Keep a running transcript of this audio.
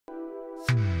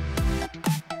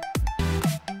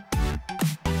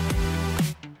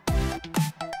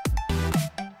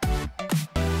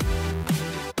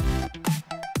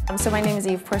So my name is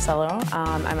Porcello.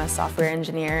 I'm a software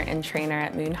engineer and trainer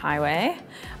at Moon Highway.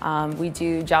 We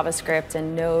do JavaScript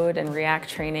and Node and React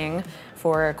training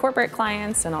for corporate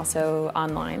clients and also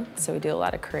online. So we do a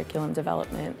lot of curriculum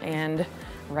development and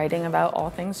writing about all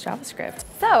things JavaScript.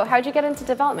 So how'd you get into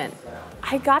development?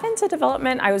 I got into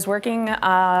development. I was working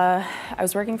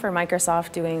for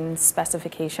Microsoft doing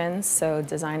specifications, so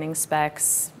designing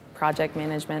specs, project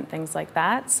management, things like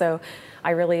that. So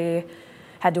I really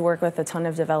had to work with a ton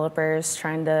of developers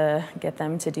trying to get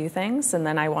them to do things, and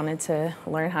then I wanted to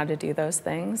learn how to do those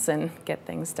things and get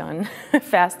things done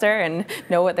faster and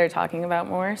know what they're talking about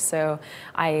more. So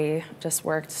I just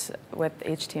worked with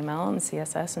HTML and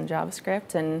CSS and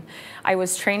JavaScript, and I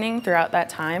was training throughout that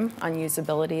time on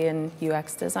usability and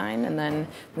UX design, and then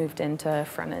moved into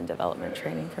front-end development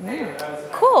training from there.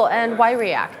 Cool, and why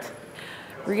React?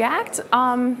 React,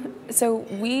 so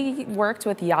we worked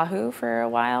with Yahoo for a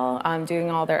while, doing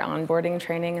all their onboarding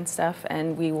training and stuff,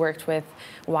 and we worked with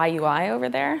YUI over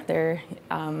there, their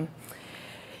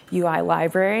UI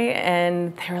library,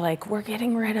 and they were like, we're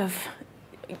getting rid of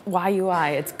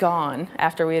YUI, it's gone,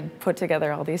 after we had put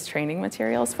together all these training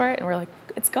materials for it, and we're like,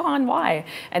 it's gone, why?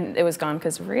 And it was gone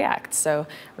because of React. So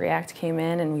React came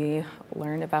in and we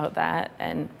learned about that,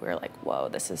 and we were like, whoa,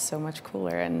 this is so much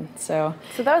cooler. And so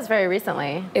that was very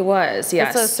recently. It was,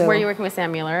 yes. So were you working with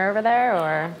Sam Mueller over there,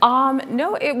 or?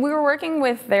 No, we were working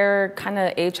with their kind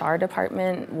of HR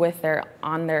department with their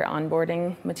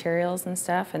onboarding materials and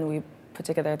stuff, and we put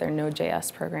together their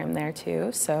Node.js program there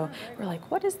too. So we're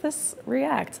like, what is this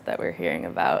React that we're hearing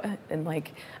about? And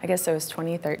like, I guess it was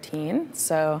 2013,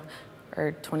 so,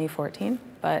 or 2014,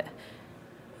 but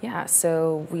yeah,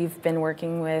 so we've been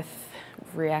working with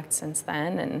React since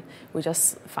then, and we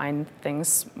just find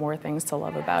more things to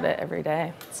love about it every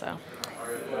day, so.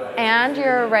 And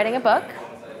you're writing a book.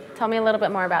 Tell me a little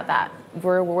bit more about that.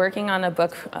 We're working on a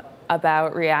book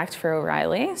about React for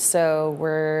O'Reilly, so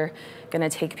we're going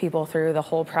to take people through the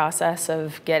whole process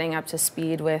of getting up to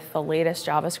speed with the latest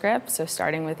JavaScript, so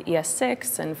starting with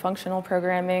ES6 and functional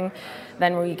programming.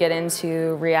 Then we get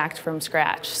into React from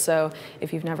scratch. So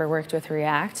if you've never worked with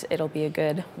React, it'll be a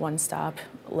good one-stop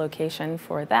location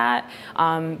for that.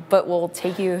 But we'll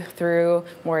take you through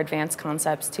more advanced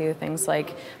concepts too, things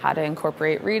like how to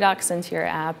incorporate Redux into your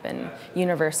app and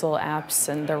universal apps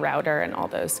and the router and all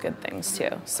those good things too.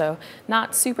 So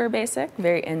not super basic,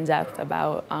 very in-depth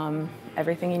about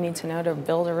everything you need to know to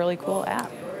build a really cool app.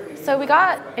 So we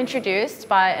got introduced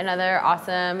by another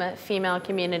awesome female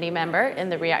community member in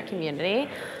the React community.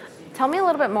 Tell me a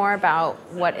little bit more about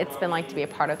what it's been like to be a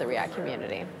part of the React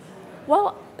community.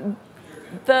 Well,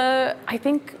 I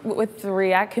think with the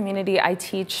React community, I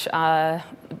teach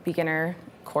beginner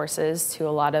courses to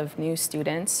a lot of new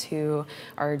students who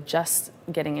are just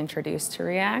getting introduced to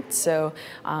React. So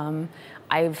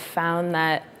I've found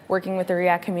that working with the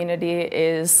React community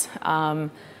is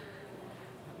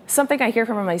something I hear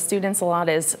from my students a lot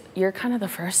is, you're kind of the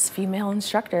first female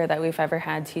instructor that we've ever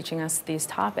had teaching us these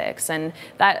topics. And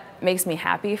that makes me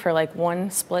happy for like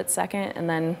one split second and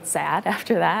then sad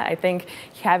after that. I think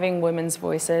having women's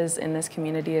voices in this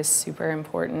community is super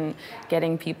important.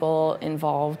 Getting people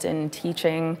involved in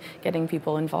teaching, getting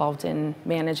people involved in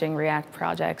managing React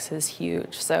projects is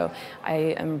huge. So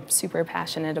I am super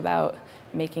passionate about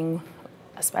making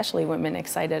especially women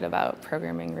excited about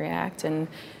programming React and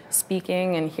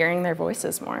speaking and hearing their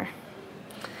voices more.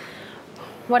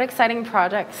 What exciting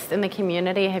projects in the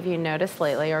community have you noticed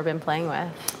lately or been playing with?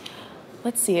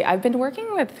 Let's see, I've been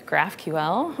working with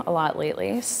GraphQL a lot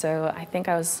lately, so I think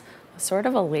I was sort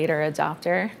of a later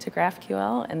adopter to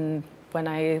GraphQL, and when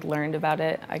I learned about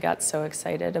it, I got so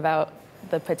excited about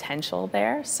the potential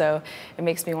there. So it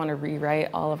makes me want to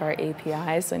rewrite all of our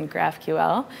APIs in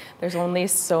GraphQL. There's only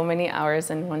so many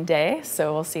hours in one day,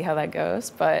 so we'll see how that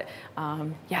goes. But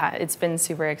yeah, it's been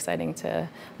super exciting to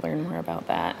learn more about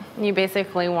that. You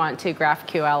basically want to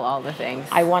GraphQL all the things.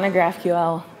 I want to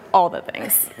GraphQL all the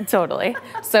things, totally.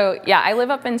 So yeah, I live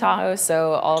up in Tahoe,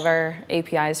 so all of our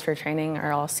APIs for training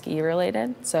are all ski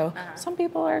related. So some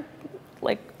people are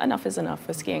like, enough is enough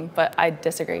with skiing, but I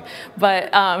disagree.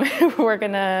 But we're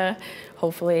gonna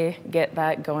hopefully get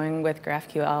that going with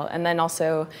GraphQL, and then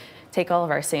also take all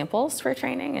of our samples for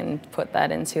training and put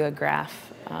that into a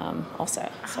graph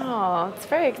also. So. Oh, it's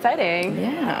very exciting.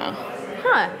 Yeah.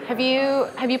 Huh. Have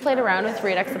you played around with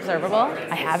Redux Observable?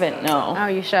 I haven't, no. Oh,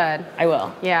 you should. I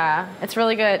will. Yeah, it's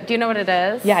really good. Do you know what it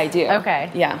is? Yeah, I do. Okay.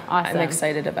 Yeah, awesome. I'm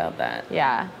excited about that.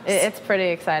 Yeah, it's pretty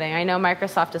exciting. I know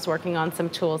Microsoft is working on some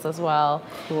tools as well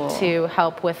to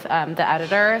help with the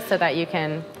editor so that you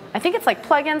can I think it's like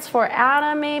plugins for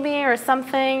Atom maybe or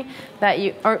something that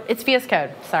or it's VS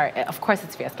Code. Sorry, of course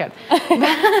it's VS Code.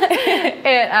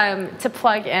 To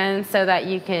plug in so that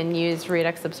you can use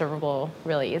Redux Observable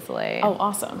really easily. Oh,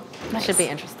 awesome. That should be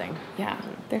interesting. Yeah,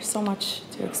 there's so much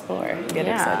to explore and get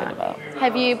excited about.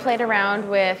 Have you played around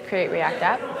with Create React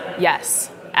App? Yes,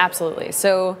 absolutely.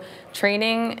 So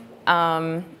training,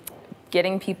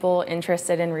 getting people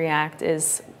interested in React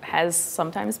has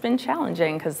sometimes been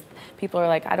challenging because people are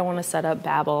like, I don't want to set up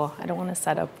Babel, I don't want to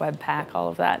set up Webpack, all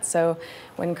of that. So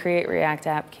when Create React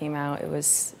App came out, it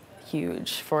was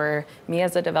huge for me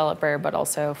as a developer, but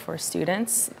also for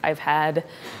students. I've had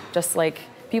just like,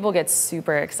 people get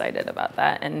super excited about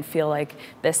that and feel like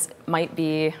this might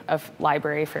be a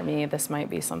library for me, this might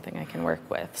be something I can work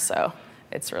with. So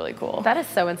it's really cool. That is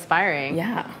so inspiring.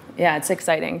 Yeah, it's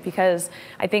exciting because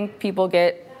I think people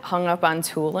get hung up on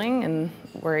tooling and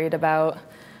worried about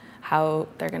how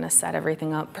they're going to set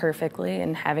everything up perfectly,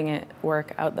 and having it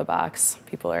work out the box.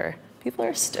 People are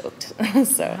stoked.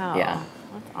 So wow. Yeah,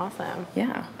 that's awesome.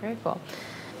 Yeah, very cool.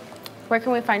 Where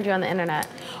can we find you on the internet?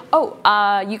 Oh,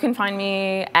 you can find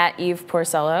me at Eve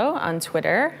Porcello on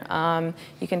Twitter.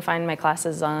 You can find my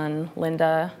classes on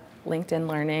Lynda, LinkedIn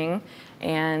Learning,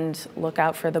 and look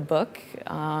out for the book,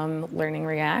 Learning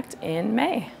React, in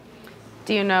May.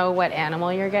 Do you know what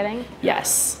animal you're getting?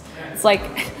 Yes. It's like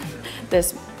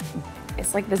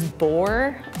this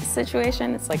boar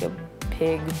situation. It's like a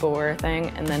pig boar thing,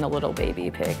 and then a little baby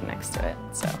pig next to it.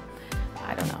 So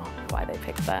I don't know why they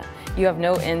picked that. You have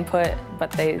no input,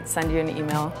 but they send you an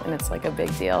email, and it's like a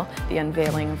big deal, the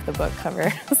unveiling of the book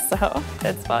cover. So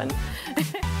it's fun.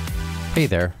 Hey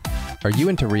there. Are you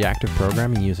into reactive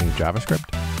programming using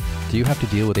JavaScript? Do you have to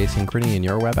deal with asynchrony in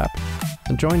your web app?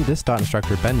 Then join this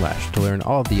instructor Ben Lesh to learn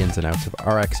all of the ins and outs of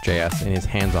RxJS in his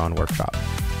hands-on workshop.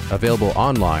 Available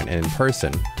online and in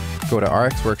person, go to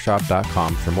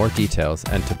rxworkshop.com for more details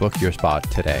and to book your spot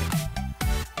today.